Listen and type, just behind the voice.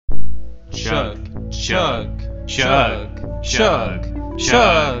chug, chug, chug, chug,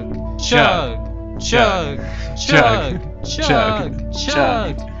 chug, chug, chug, chug, chug,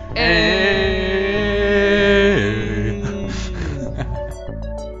 chug,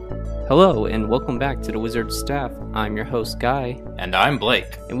 Hello, and welcome back to the Wizard Staff. I'm your host, Guy. And I'm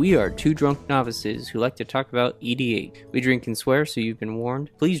Blake. And we are two drunk novices who like to talk about EDH. We drink and swear, so you've been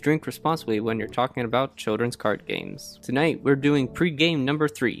warned. Please drink responsibly when you're talking about children's card games. Tonight, we're doing pre-game number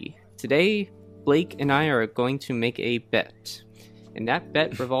 3. Today, Blake and I are going to make a bet. And that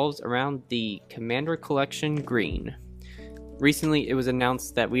bet revolves around the Commander Collection Green. Recently, it was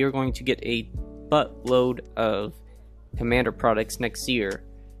announced that we are going to get a buttload of Commander products next year,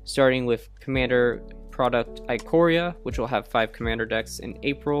 starting with Commander product Ikoria, which will have 5 Commander decks in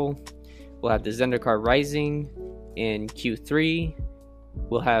April. We'll have the Zendikar Rising in Q3.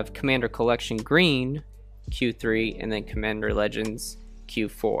 We'll have Commander Collection Green Q3, and then Commander Legends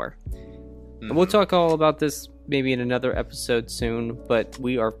Q4. And we'll talk all about this maybe in another episode soon, but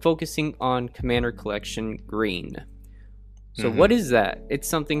we are focusing on Commander Collection Green. So what is that? It's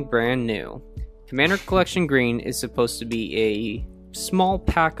something brand new. Commander Collection Green is supposed to be a small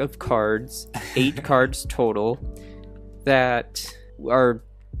pack of cards, 8 cards total, that are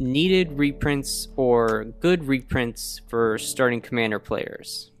needed reprints or good reprints for starting Commander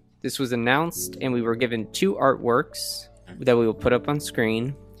players. This was announced, and we were given 2 artworks that we will put up on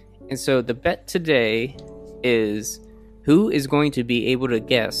screen. And so the bet today is who is going to be able to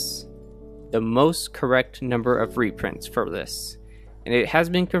guess the most correct number of reprints for this. And it has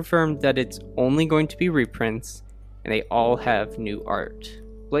been confirmed that it's only going to be reprints, and they all have new art.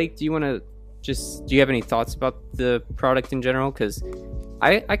 Blake, do you have any thoughts about the product in general? Because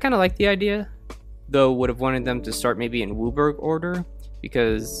I kind of like the idea, though would have wanted them to start maybe in WUBRG order,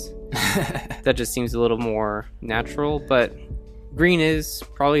 because that just seems a little more natural. But green is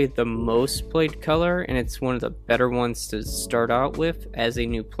probably the most played color, and it's one of the better ones to start out with as a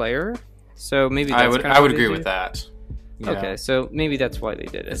new player. So maybe that's I would agree with that. Yeah. Okay, so maybe that's why they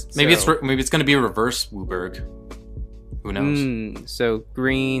did it. Maybe it's going to be a reverse WUBRG. Who knows? So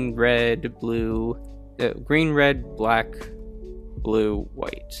green, red, blue, green, red, black, blue,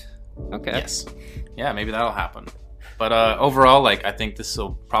 white. Okay. Yes. Yeah, maybe that'll happen. But overall, I think this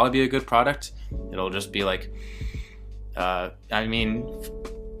will probably be a good product. It'll just be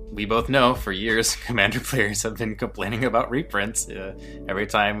we both know for years Commander players have been complaining about reprints every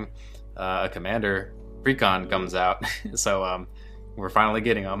time a Commander Precon comes out. So we're finally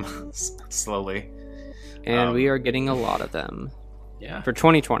getting them slowly. And we are getting a lot of them. Yeah. For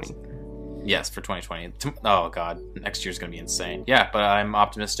 2020. Yes, for 2020. Oh, God. Next year's going to be insane. Yeah, but I'm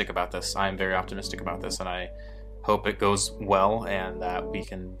optimistic about this. I'm very optimistic about this, and I hope it goes well and that we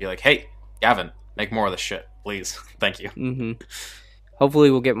can be like, hey, Gavin, make more of this shit, please. Thank you. Mm-hmm. Hopefully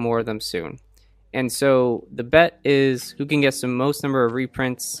we'll get more of them soon. And so the bet is who can guess the most number of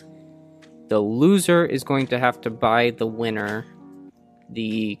reprints. The loser is going to have to buy the winner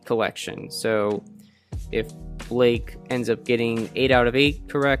the collection. So if Blake ends up getting 8 out of 8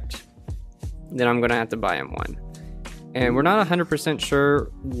 correct, then I'm going to have to buy him one. And we're not 100%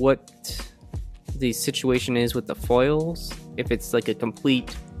 sure what the situation is with the foils. If it's like a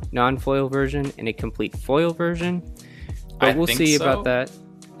complete non-foil version and a complete foil version. But we'll see about that.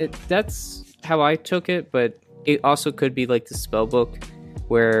 That's how I took it, but it also could be like the spellbook,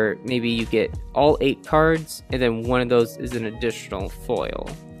 where maybe you get all 8 cards and then one of those is an additional foil.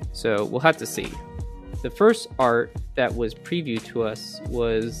 So we'll have to see. The first art that was previewed to us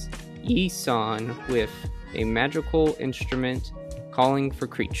was Yi-San with a magical instrument calling for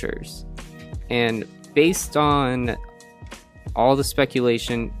creatures. And based on all the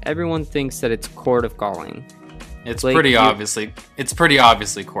speculation, everyone thinks that it's Court of Calling. It's pretty obviously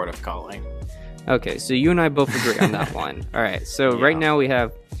Court of Calling. Okay, so you and I both agree on that one. All right, so right now we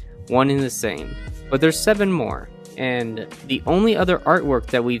have one in the same. But there's 7 more. And the only other artwork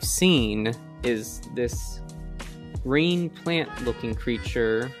that we've seen is this green plant-looking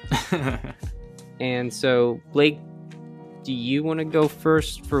creature. And so, Blake, do you want to go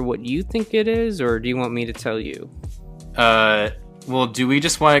first for what you think it is, or do you want me to tell you? Well, do we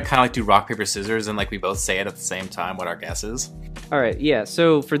just want to kind of do rock, paper, scissors, and we both say it at the same time what our guess is? All right, yeah.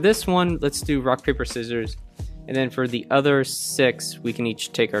 So for this one, let's do rock, paper, scissors. And then for the other 6, we can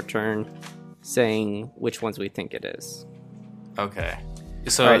each take our turn saying which ones we think it is. Okay.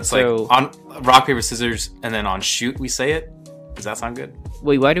 So it's on rock, paper, scissors, and then on shoot we say it? Does that sound good?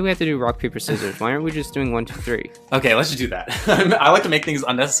 Wait, why do we have to do rock, paper, scissors? Why aren't we just doing 1, 2, 3? Okay, let's just do that. I like to make things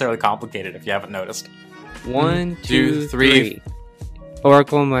unnecessarily complicated, if you haven't noticed. 1, 2, 3.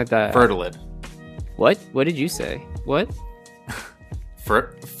 Oracle my dad. Fertilid. What? What did you say? What?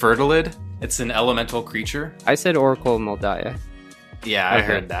 Fertilid? It's an elemental creature. I said Oracle of Moldiah. Yeah, I Okay.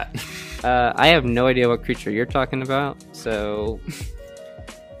 heard that. I have no idea what creature you're talking about, so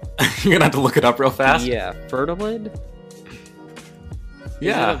You're gonna have to look it up real fast. yeah, Fertilid?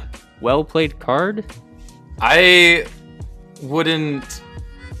 Yeah. Well played card? I wouldn't.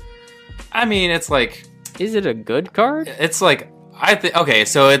 I mean, it's like Is it a good card? I think okay.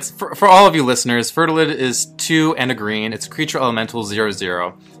 So it's for all of you listeners. Fertilid is 2 and a green. It's a creature elemental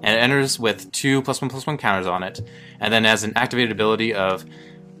 0/0, and it enters with 2+1/+1 counters on it, and then has an activated ability of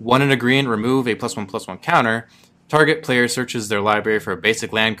 1 and a green. Remove a +1/+1 counter. Target player searches their library for a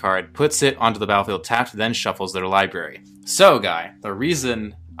basic land card, puts it onto the battlefield tapped, then shuffles their library. So, Guy, the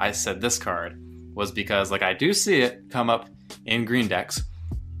reason I said this card was because like I do see it come up in green decks.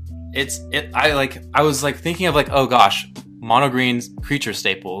 I was like thinking of like, oh gosh, mono green creature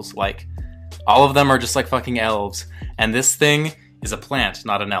staples, like all of them are just like fucking elves, and this thing is a plant,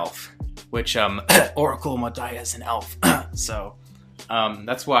 not an elf. Which Oracle Moldiah is an elf. So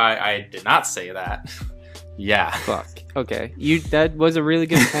that's why I did not say that. Yeah. Fuck. Okay. That was a really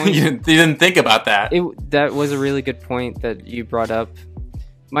good point. you didn't think about that. That was a really good point that you brought up.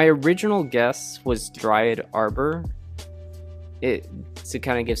 My original guess was Dryad Arbor. To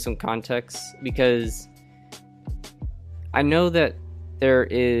kind of give some context, because I know that there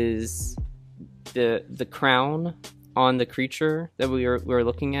is the crown on the creature that we were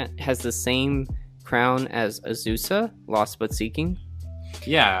looking at has the same crown as Azusa, Lost But Seeking.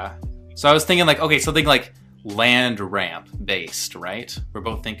 Yeah. So I was thinking like, okay, something like land ramp based, right? We're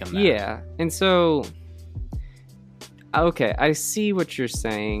both thinking that. Yeah, and so okay, I see what you're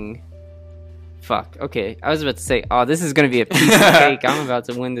saying. Fuck. Okay, I was about to say, oh, this is gonna be a piece of cake. I'm about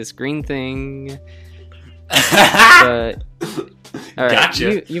to win this green thing. But all right,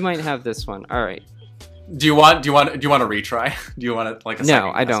 Gotcha. you might have this one. All right. Do you want a retry? Do you want to like a second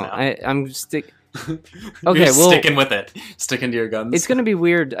No, I guess don't. now? I'm stick. You're Okay, well, sticking with it. Sticking to your guns. it's gonna be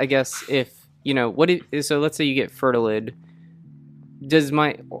weird, I guess, if so let's say you get Fertilid.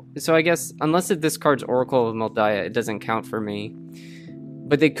 So I guess unless this card's Oracle of Moldiah, it doesn't count for me.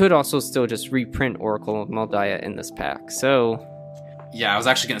 But they could also still just reprint Oracle of Moldiah in this pack. So Yeah, I was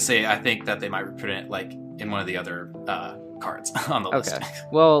actually gonna say I think that they might reprint it like in one of the other cards on the list. okay.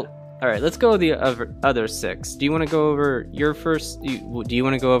 Well, all right. Let's go with the other 6. Do you want to go over your first? Do you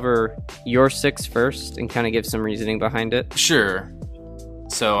want to go over your 6 first and kind of give some reasoning behind it? Sure.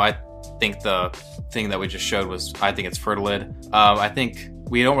 So I think the thing that we just showed was I think it's Fertilid. I think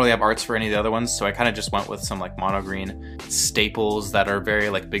we don't really have arts for any of the other ones, so I kind of just went with some like mono green staples that are very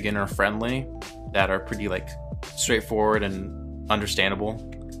like beginner friendly, that are pretty like straightforward and understandable.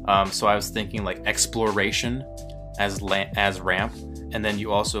 So I was thinking like exploration as ramp, and then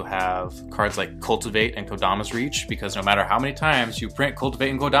you also have cards like Cultivate and Kodama's Reach, because no matter how many times you print Cultivate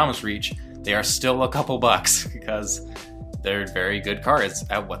and Kodama's Reach, they are still a couple bucks because they're very good cards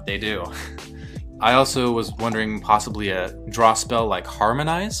at what they do. I also was wondering possibly a draw spell like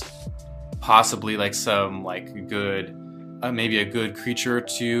Harmonize, possibly like some like good, maybe a good creature or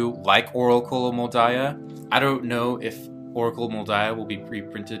two like Oracle of Moldiah. I don't know if Oracle of Moldiah will be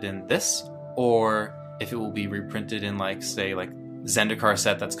reprinted in this, or if it will be reprinted in like say like Zendikar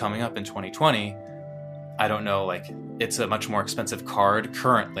set that's coming up in 2020. I don't know, like it's a much more expensive card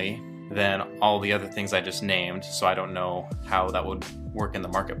currently than all the other things I just named, so I don't know how that would work in the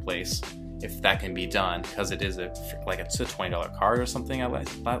marketplace, if that can be done, because it is it's a $20 card or something. At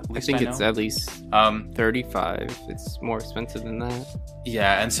least I think it's at least $35. It's more expensive than that.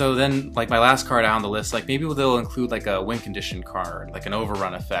 Yeah, and so then like my last card out on the list, like maybe they'll include like a win condition card, like an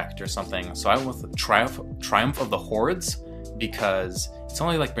overrun effect or something. So I went with Triumph of the Hordes, because it's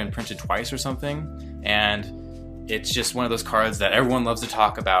only like been printed twice or something, and it's just one of those cards that everyone loves to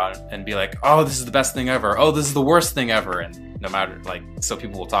talk about and be like, oh, this is the best thing ever, oh, this is the worst thing ever, and no matter like, so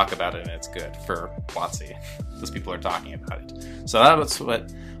people will talk about it and it's good for WotC because people are talking about it. So that's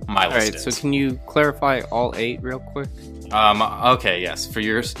what my list is. So can you clarify all 8 real quick? Okay, yes, for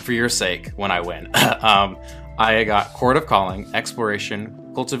your sake, when I win. I got Court of Calling, Exploration,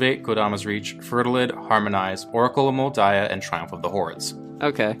 Cultivate, Kodama's Reach, Fertilid, Harmonize, Oracle of Moldiah, and Triumph of the Hordes.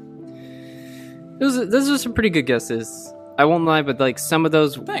 Okay. Those are some pretty good guesses. I won't lie, but like some of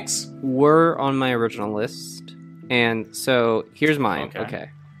those Thanks. were on my original list. And so here's mine. Okay.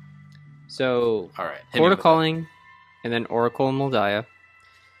 So All right. Court of Calling, and then Oracle of Moldiah,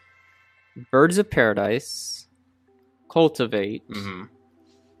 Birds of Paradise, Cultivate, Mm-hmm.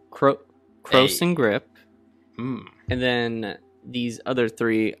 Cross and Grip, Mm. and then these other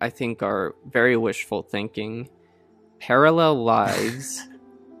 3 I think are very wishful thinking. Parallel Lives,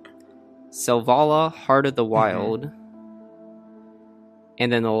 Selvala, Heart of the Wild,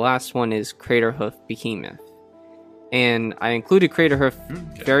 And then the last one is Craterhoof Behemoth. And I included Craterhoof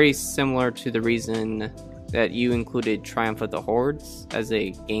very similar to the reason that you included Triumph of the Hordes as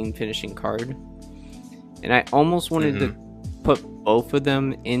a game-finishing card. And I almost wanted to put both of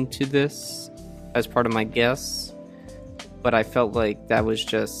them into this as part of my guess, but I felt like that was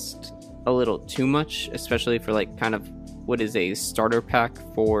just a little too much, especially for like kind of what is a starter pack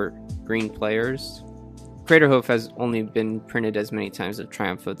for green players. Craterhoof has only been printed as many times as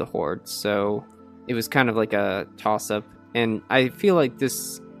Triumph of the Horde, so it was kind of like a toss-up, and I feel like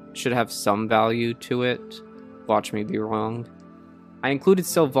this should have some value to it. Watch me be wrong. I included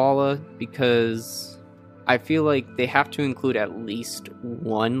Selvala because I feel like they have to include at least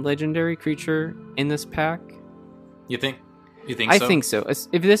one legendary creature in this pack. You think so? I think so.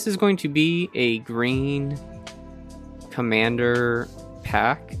 If this is going to be a green commander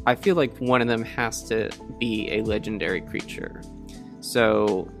pack, I feel like one of them has to be a legendary creature.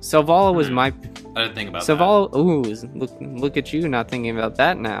 So Selvala was my... I didn't think about Selvala, ooh, look at you not thinking about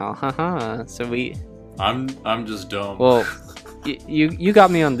that now. Haha. So I'm just dumb. Well, you got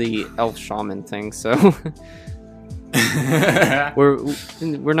me on the elf shaman thing, so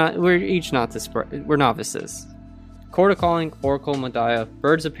we're each not this, we're novices. Court of Calling, Oracle, Medaya,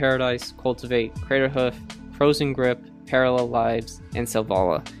 Birds of Paradise, Cultivate, Craterhoof, Frozen Grip, Parallel Lives, and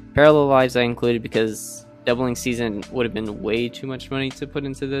Selvala. Parallel Lives I included because Doubling Season would have been way too much money to put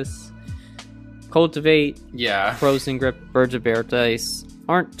into this. Cultivate, Frozen Grip, Birds of Paradise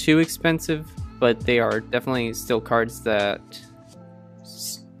aren't too expensive, but they are definitely still cards that...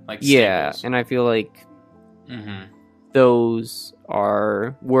 like staples. And I feel like those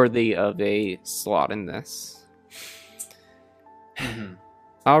are worthy of a slot in this.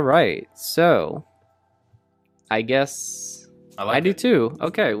 All right, so I guess I do too.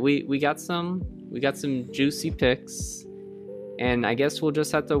 Okay, we got some juicy picks, and I guess we'll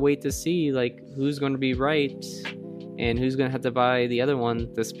just have to wait to see like who's going to be right and who's going to have to buy the other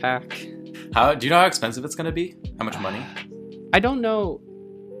one this pack. Do you know how expensive it's going to be? How much money? I don't know.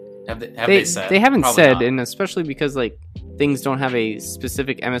 Have they said? They haven't Probably said, not. and especially because like things don't have a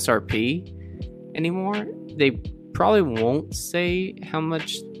specific MSRP anymore. They probably won't say how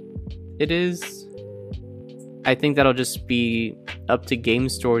much it is. I think that'll just be up to game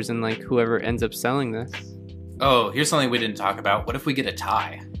stores and like whoever ends up selling this. Oh, here's something we didn't talk about. What if we get a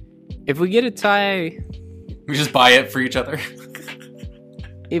tie? If we get a tie, We just buy it for each other.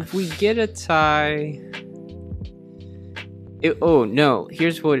 if we get a tie,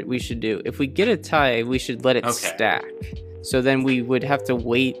 here's what we should do. If we get a tie, we should let it stack. So then we would have to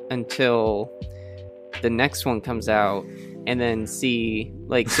wait until the next one comes out and then see,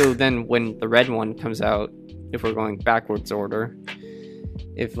 like, so then when the red one comes out, if we're going backwards order,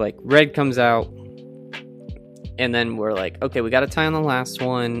 if like red comes out and then we're like, okay, we got a tie on the last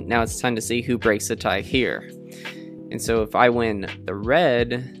one, now it's time to see who breaks the tie here. And so if I win the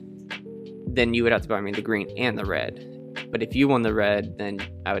red, then you would have to buy me the green and the red. But if you won the red, then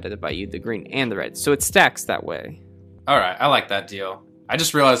I would have to buy you the green and the red. So it stacks that way. All right, I like that deal. I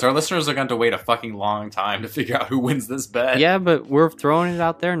just realized our listeners are going to wait a fucking long time to figure out who wins this bet. Yeah, but we're throwing it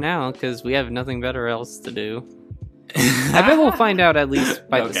out there now because we have nothing better else to do. I bet we'll find out at least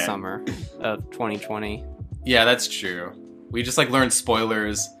by the summer of 2020. Yeah, that's true. We just like learned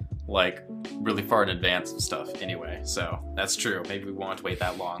spoilers like really far in advance of stuff anyway. So that's true. Maybe we won't wait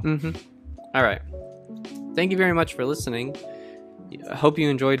that long. All right. Thank you very much for listening. I hope you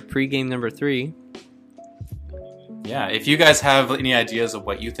enjoyed pregame number 3. Yeah, if you guys have any ideas of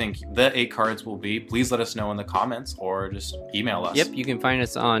what you think the 8 cards will be, please let us know in the comments or just email us. Yep, you can find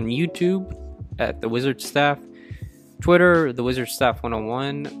us on YouTube at The Wizard Staff, Twitter, The Wizard Staff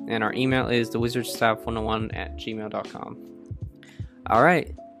 101, and our email is thewizardstaff101@gmail.com. All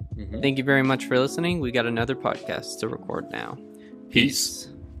right. Thank you very much for listening. We got another podcast to record now. Peace.